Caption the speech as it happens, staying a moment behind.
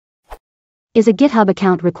Is a GitHub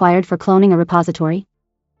account required for cloning a repository?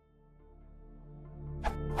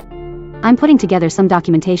 I'm putting together some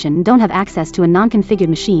documentation and don't have access to a non-configured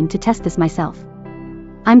machine to test this myself.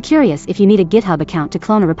 I'm curious if you need a GitHub account to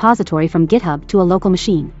clone a repository from GitHub to a local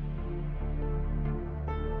machine.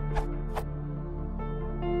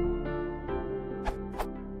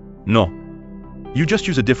 No. You just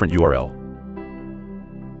use a different URL.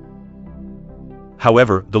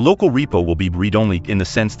 However, the local repo will be read-only in the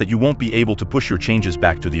sense that you won't be able to push your changes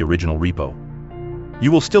back to the original repo.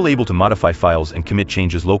 You will still able to modify files and commit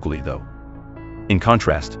changes locally though. In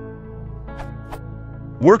contrast,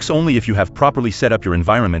 works only if you have properly set up your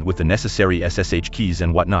environment with the necessary SSH keys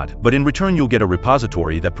and whatnot, but in return you'll get a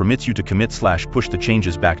repository that permits you to commit/push the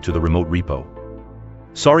changes back to the remote repo.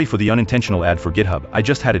 Sorry for the unintentional ad for GitHub, I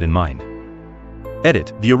just had it in mind.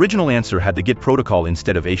 Edit, the original answer had the Git protocol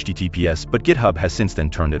instead of HTTPS, but GitHub has since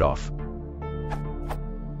then turned it off.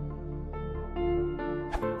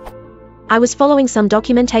 I was following some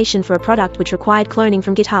documentation for a product which required cloning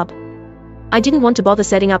from GitHub. I didn't want to bother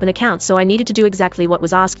setting up an account, so I needed to do exactly what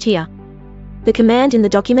was asked here. The command in the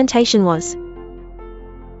documentation was,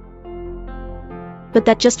 but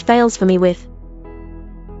that just fails for me with.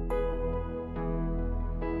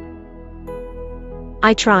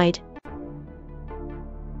 I tried.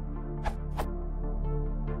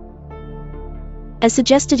 As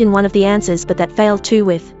suggested in one of the answers, but that failed too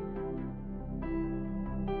with.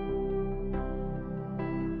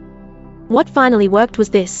 What finally worked was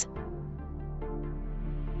this.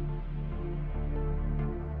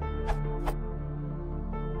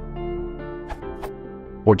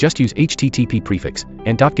 Or just use HTTP prefix,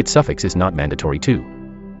 and .git suffix is not mandatory too.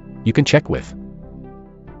 You can check with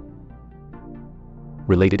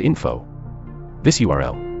related info. This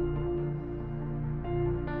URL.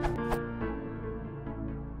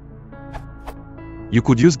 You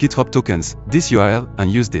could use GitHub tokens, this URL, and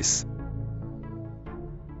use this.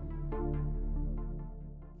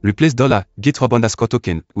 Replace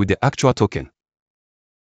 $GitHub_token with the actual token.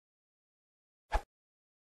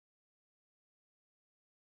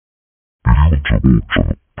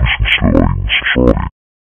 Business lines.